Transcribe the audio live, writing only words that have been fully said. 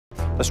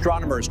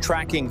Astronomers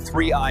tracking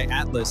 3I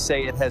Atlas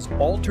say it has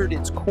altered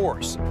its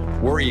course,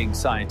 worrying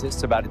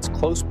scientists about its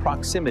close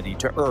proximity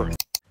to Earth.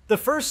 The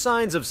first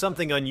signs of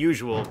something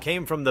unusual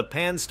came from the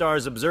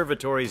Pan-STARRS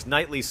Observatory's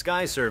nightly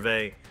sky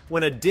survey,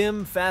 when a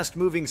dim,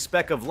 fast-moving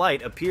speck of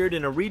light appeared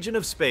in a region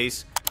of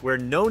space where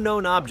no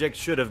known object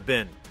should have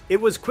been. It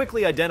was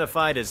quickly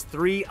identified as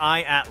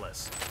 3I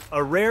Atlas,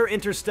 a rare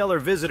interstellar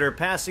visitor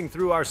passing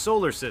through our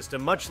solar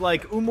system, much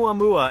like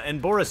Oumuamua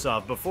and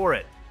Borisov before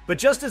it. But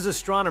just as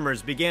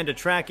astronomers began to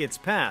track its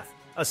path,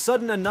 a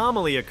sudden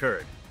anomaly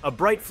occurred. A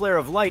bright flare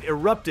of light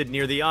erupted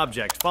near the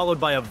object, followed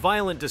by a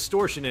violent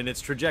distortion in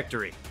its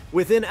trajectory.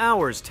 Within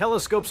hours,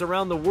 telescopes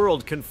around the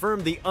world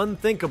confirmed the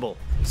unthinkable.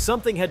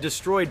 Something had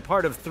destroyed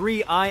part of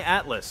 3I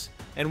Atlas,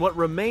 and what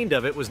remained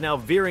of it was now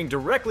veering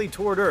directly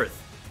toward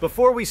Earth.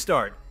 Before we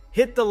start,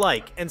 hit the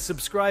like and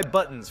subscribe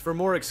buttons for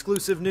more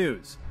exclusive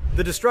news.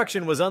 The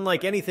destruction was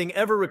unlike anything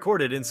ever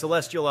recorded in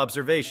celestial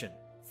observation.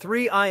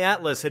 3I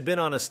Atlas had been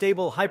on a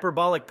stable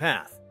hyperbolic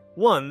path,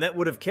 one that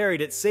would have carried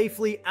it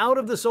safely out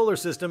of the solar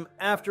system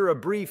after a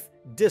brief,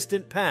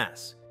 distant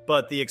pass.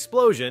 But the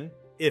explosion,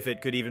 if it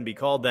could even be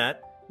called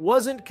that,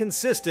 wasn't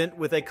consistent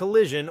with a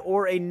collision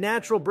or a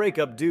natural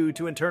breakup due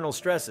to internal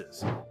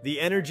stresses.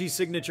 The energy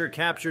signature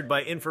captured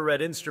by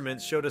infrared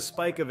instruments showed a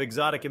spike of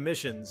exotic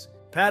emissions,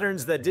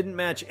 patterns that didn't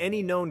match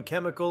any known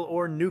chemical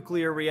or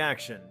nuclear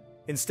reaction.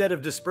 Instead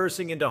of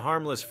dispersing into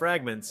harmless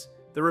fragments,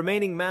 the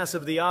remaining mass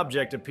of the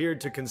object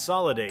appeared to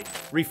consolidate,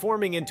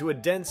 reforming into a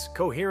dense,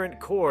 coherent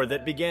core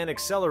that began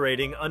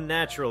accelerating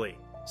unnaturally.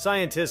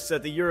 Scientists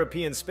at the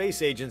European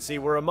Space Agency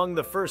were among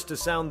the first to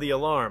sound the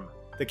alarm.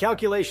 The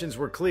calculations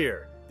were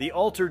clear. The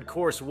altered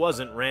course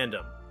wasn't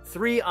random.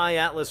 3I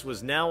Atlas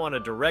was now on a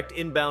direct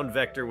inbound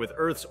vector with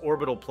Earth's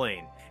orbital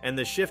plane, and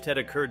the shift had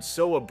occurred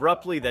so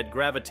abruptly that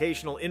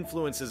gravitational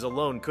influences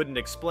alone couldn't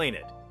explain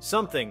it.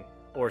 Something,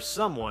 or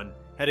someone,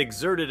 had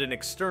exerted an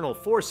external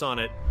force on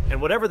it,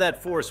 and whatever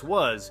that force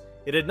was,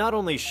 it had not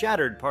only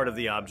shattered part of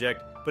the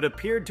object, but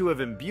appeared to have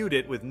imbued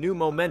it with new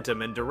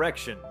momentum and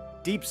direction.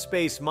 Deep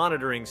space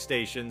monitoring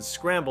stations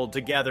scrambled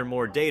to gather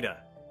more data.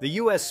 The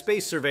U.S.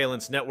 Space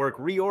Surveillance Network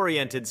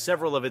reoriented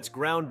several of its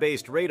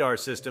ground-based radar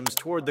systems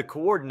toward the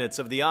coordinates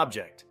of the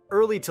object.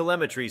 Early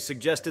telemetry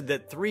suggested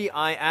that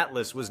 3I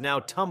Atlas was now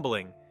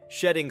tumbling,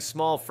 shedding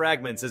small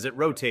fragments as it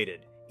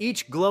rotated,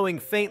 each glowing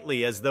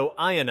faintly as though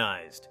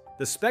ionized.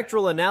 The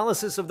spectral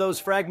analysis of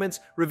those fragments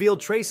revealed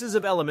traces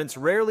of elements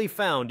rarely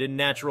found in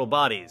natural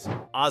bodies: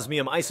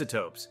 osmium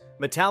isotopes,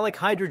 metallic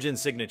hydrogen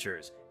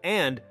signatures,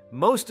 and,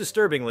 most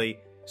disturbingly,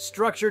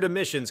 structured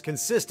emissions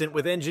consistent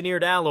with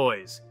engineered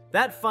alloys.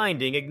 That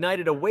finding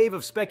ignited a wave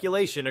of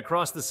speculation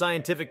across the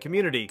scientific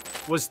community.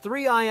 Was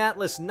 3I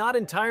Atlas not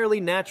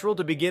entirely natural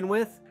to begin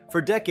with?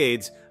 For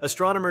decades,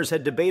 astronomers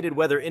had debated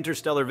whether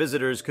interstellar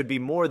visitors could be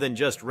more than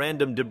just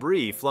random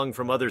debris flung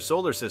from other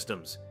solar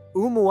systems.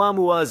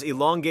 Oumuamua's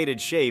elongated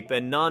shape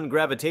and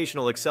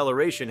non-gravitational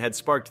acceleration had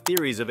sparked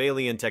theories of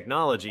alien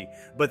technology,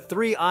 but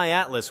 3I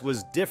Atlas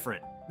was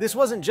different. This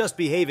wasn't just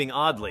behaving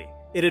oddly,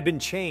 it had been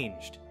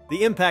changed.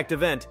 The impact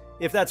event,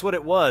 if that's what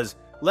it was,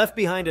 left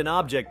behind an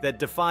object that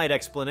defied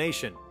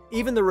explanation.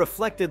 Even the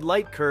reflected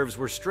light curves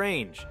were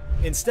strange.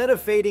 Instead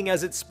of fading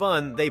as it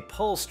spun, they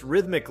pulsed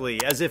rhythmically,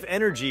 as if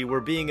energy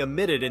were being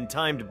emitted in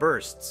timed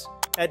bursts.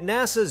 At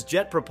NASA's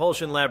Jet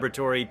Propulsion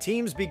Laboratory,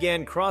 teams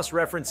began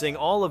cross-referencing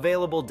all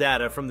available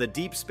data from the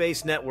Deep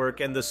Space Network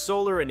and the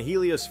Solar and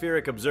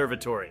Heliospheric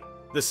Observatory.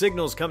 The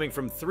signals coming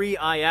from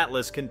 3I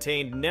Atlas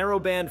contained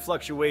narrowband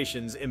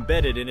fluctuations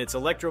embedded in its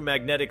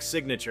electromagnetic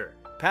signature,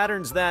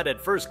 patterns that,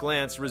 at first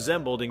glance,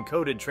 resembled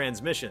encoded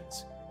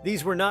transmissions.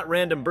 These were not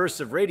random bursts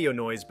of radio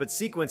noise, but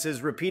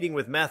sequences repeating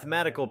with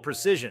mathematical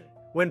precision.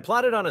 When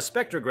plotted on a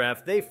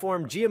spectrograph, they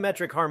formed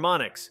geometric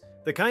harmonics,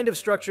 the kind of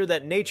structure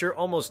that nature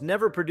almost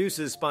never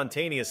produces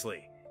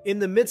spontaneously. In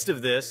the midst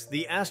of this,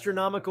 the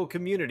astronomical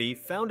community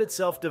found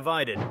itself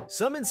divided.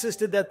 Some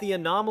insisted that the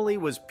anomaly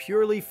was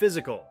purely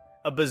physical,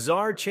 a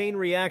bizarre chain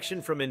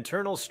reaction from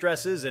internal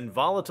stresses and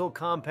volatile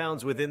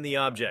compounds within the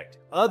object.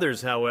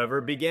 Others, however,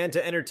 began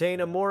to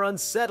entertain a more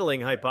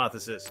unsettling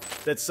hypothesis,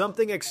 that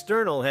something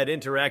external had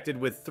interacted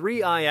with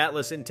 3I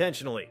Atlas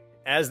intentionally.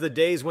 As the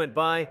days went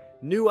by,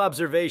 new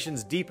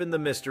observations deepened the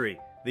mystery.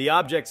 The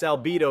object's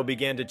albedo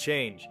began to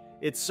change,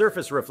 its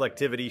surface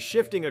reflectivity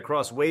shifting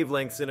across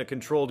wavelengths in a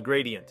controlled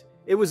gradient.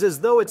 It was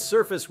as though its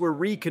surface were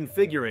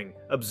reconfiguring,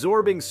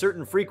 absorbing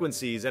certain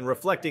frequencies and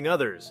reflecting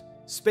others.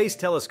 Space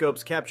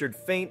telescopes captured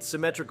faint,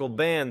 symmetrical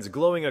bands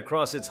glowing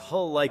across its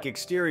hull-like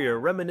exterior,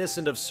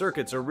 reminiscent of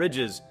circuits or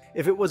ridges.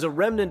 If it was a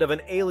remnant of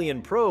an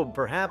alien probe,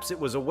 perhaps it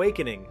was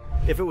awakening.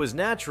 If it was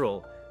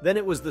natural, then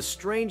it was the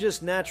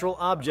strangest natural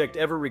object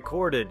ever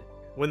recorded.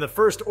 When the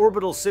first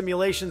orbital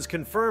simulations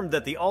confirmed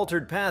that the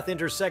altered path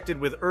intersected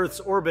with Earth's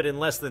orbit in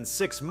less than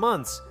 6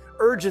 months,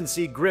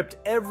 urgency gripped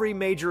every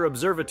major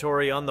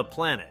observatory on the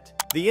planet.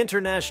 The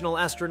International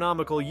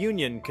Astronomical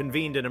Union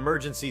convened an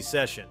emergency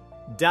session.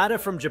 Data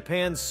from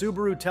Japan's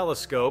Subaru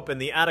telescope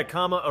and the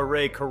Atacama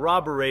Array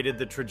corroborated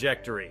the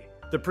trajectory.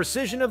 The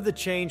precision of the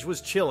change was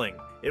chilling,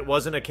 It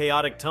wasn't a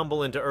chaotic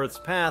tumble into Earth's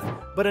path,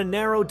 but a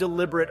narrow,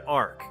 deliberate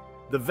arc.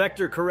 The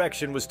vector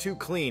correction was too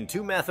clean,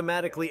 too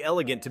mathematically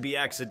elegant to be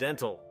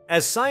accidental.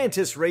 As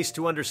scientists raced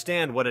to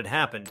understand what had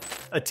happened,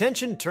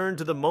 attention turned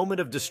to the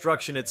moment of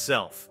destruction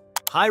itself.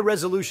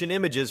 High-resolution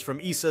images from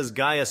ESA's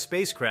Gaia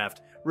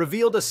spacecraft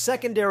revealed a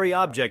secondary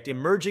object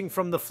emerging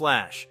from the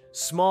flash,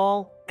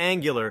 small,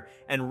 angular,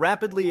 and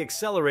rapidly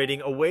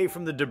accelerating away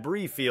from the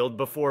debris field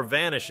before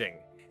vanishing.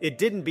 It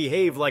didn't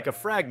behave like a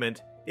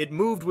fragment, it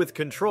moved with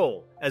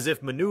control, as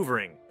if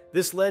maneuvering.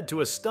 This led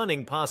to a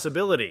stunning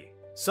possibility.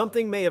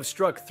 Something may have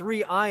struck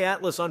 3I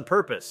Atlas on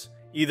purpose,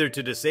 either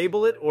to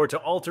disable it or to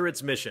alter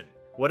its mission.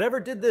 Whatever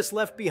did this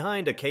left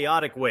behind a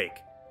chaotic wake.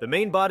 The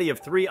main body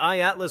of 3I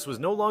Atlas was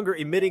no longer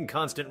emitting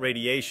constant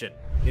radiation.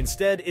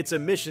 Instead, its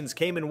emissions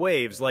came in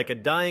waves like a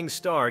dying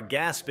star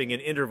gasping in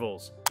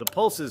intervals. The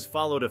pulses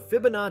followed a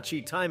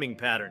Fibonacci timing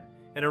pattern,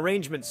 an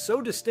arrangement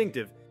so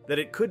distinctive that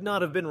it could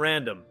not have been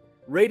random.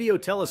 Radio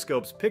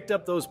telescopes picked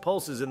up those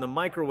pulses in the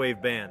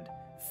microwave band,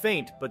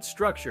 faint but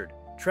structured,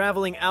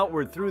 traveling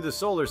outward through the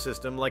solar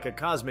system like a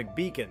cosmic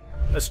beacon.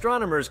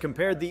 Astronomers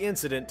compared the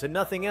incident to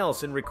nothing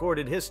else in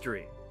recorded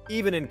history.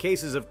 Even in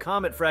cases of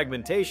comet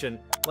fragmentation,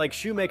 like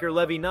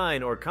Shoemaker-Levy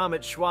 9 or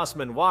Comet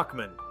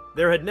Schwassmann-Wachmann,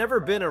 there had never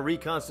been a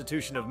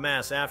reconstitution of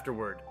mass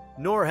afterward,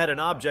 nor had an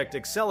object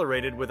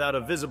accelerated without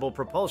a visible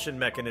propulsion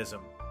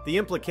mechanism. The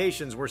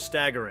implications were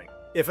staggering.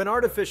 If an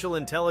artificial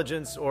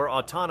intelligence or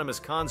autonomous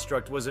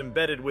construct was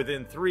embedded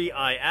within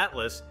 3I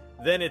Atlas,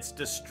 then its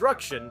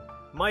destruction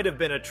might have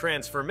been a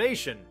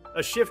transformation,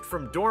 a shift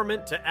from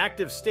dormant to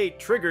active state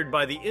triggered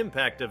by the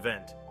impact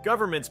event.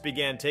 Governments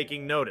began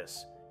taking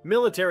notice.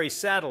 Military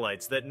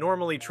satellites that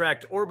normally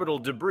tracked orbital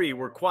debris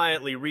were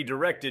quietly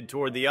redirected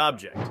toward the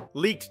object.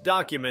 Leaked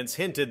documents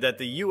hinted that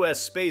the U.S.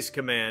 Space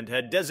Command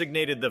had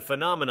designated the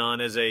phenomenon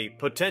as a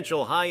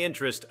potential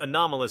high-interest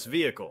anomalous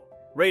vehicle.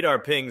 Radar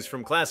pings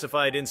from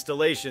classified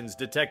installations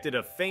detected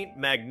a faint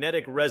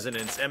magnetic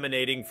resonance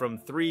emanating from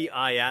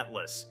 3I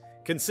Atlas,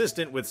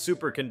 consistent with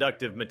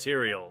superconductive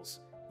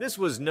materials. This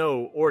was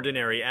no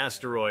ordinary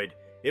asteroid.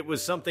 It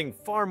was something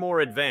far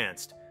more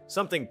advanced,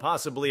 something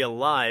possibly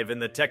alive in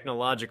the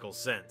technological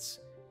sense.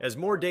 As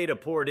more data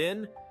poured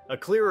in, a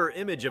clearer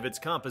image of its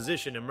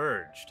composition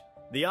emerged.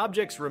 The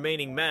object's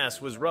remaining mass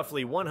was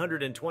roughly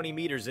 120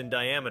 meters in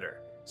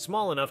diameter,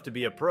 small enough to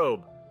be a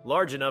probe,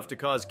 large enough to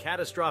cause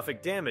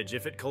catastrophic damage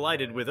if it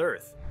collided with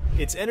Earth.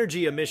 Its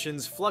energy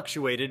emissions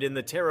fluctuated in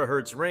the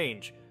terahertz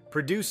range,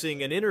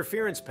 producing an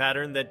interference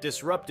pattern that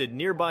disrupted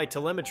nearby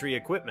telemetry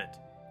equipment.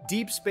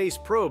 Deep space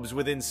probes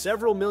within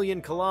several million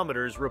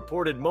kilometers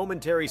reported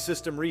momentary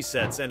system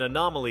resets and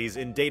anomalies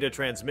in data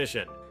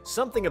transmission.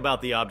 Something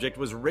about the object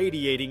was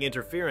radiating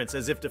interference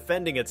as if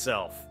defending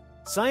itself.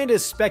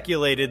 Scientists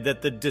speculated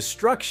that the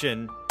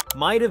destruction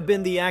might have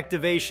been the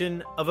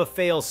activation of a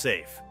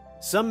failsafe,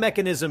 some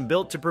mechanism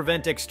built to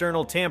prevent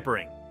external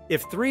tampering.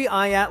 If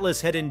 3I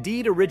Atlas had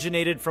indeed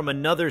originated from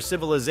another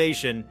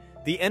civilization,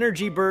 the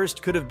energy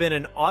burst could have been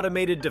an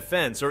automated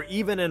defense or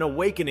even an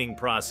awakening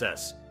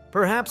process.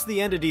 Perhaps the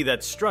entity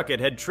that struck it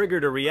had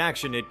triggered a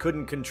reaction it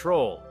couldn't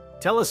control.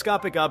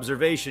 Telescopic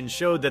observations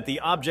showed that the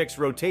object's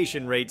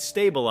rotation rate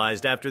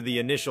stabilized after the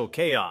initial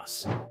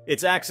chaos.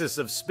 Its axis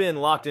of spin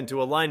locked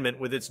into alignment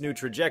with its new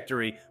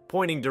trajectory,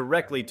 pointing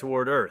directly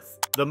toward Earth.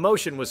 The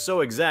motion was so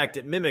exact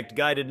it mimicked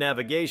guided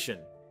navigation.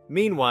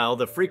 Meanwhile,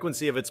 the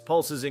frequency of its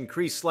pulses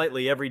increased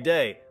slightly every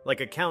day,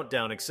 like a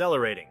countdown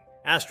accelerating.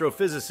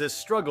 Astrophysicists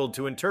struggled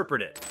to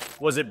interpret it.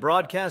 Was it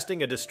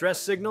broadcasting a distress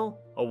signal?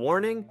 A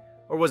warning?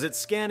 Or was it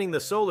scanning the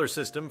solar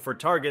system for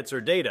targets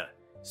or data?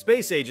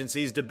 Space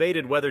agencies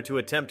debated whether to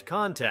attempt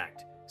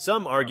contact.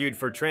 Some argued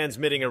for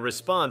transmitting a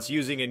response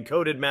using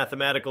encoded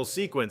mathematical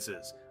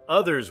sequences.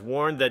 Others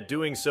warned that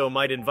doing so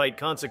might invite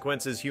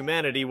consequences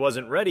humanity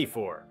wasn't ready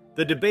for.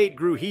 The debate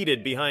grew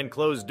heated behind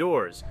closed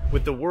doors,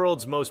 with the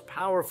world's most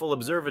powerful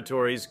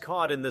observatories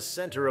caught in the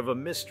center of a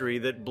mystery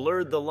that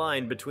blurred the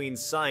line between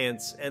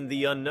science and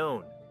the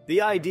unknown.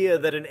 The idea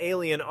that an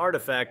alien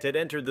artifact had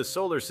entered the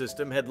solar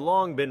system had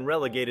long been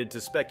relegated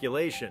to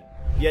speculation.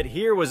 Yet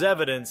here was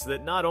evidence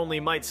that not only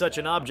might such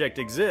an object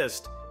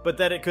exist, but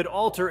that it could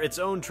alter its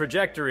own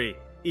trajectory,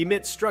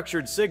 emit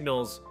structured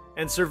signals,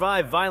 and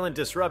survive violent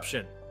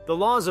disruption. The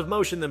laws of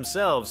motion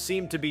themselves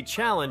seemed to be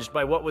challenged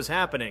by what was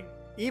happening.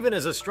 Even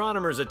as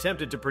astronomers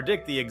attempted to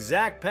predict the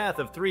exact path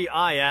of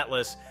 3I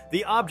Atlas,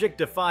 the object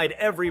defied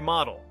every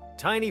model.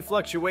 Tiny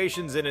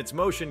fluctuations in its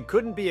motion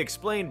couldn't be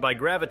explained by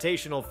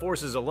gravitational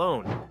forces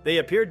alone. They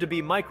appeared to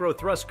be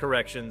micro-thrust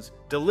corrections,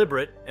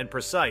 deliberate and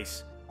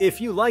precise. If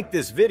you like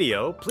this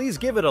video, please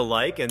give it a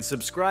like and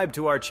subscribe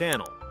to our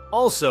channel.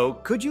 Also,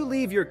 could you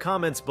leave your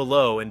comments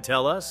below and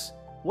tell us,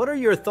 what are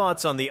your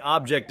thoughts on the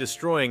object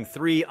destroying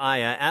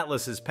 3I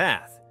Atlas's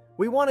path?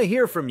 We want to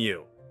hear from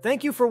you.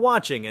 Thank you for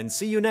watching and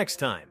see you next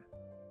time.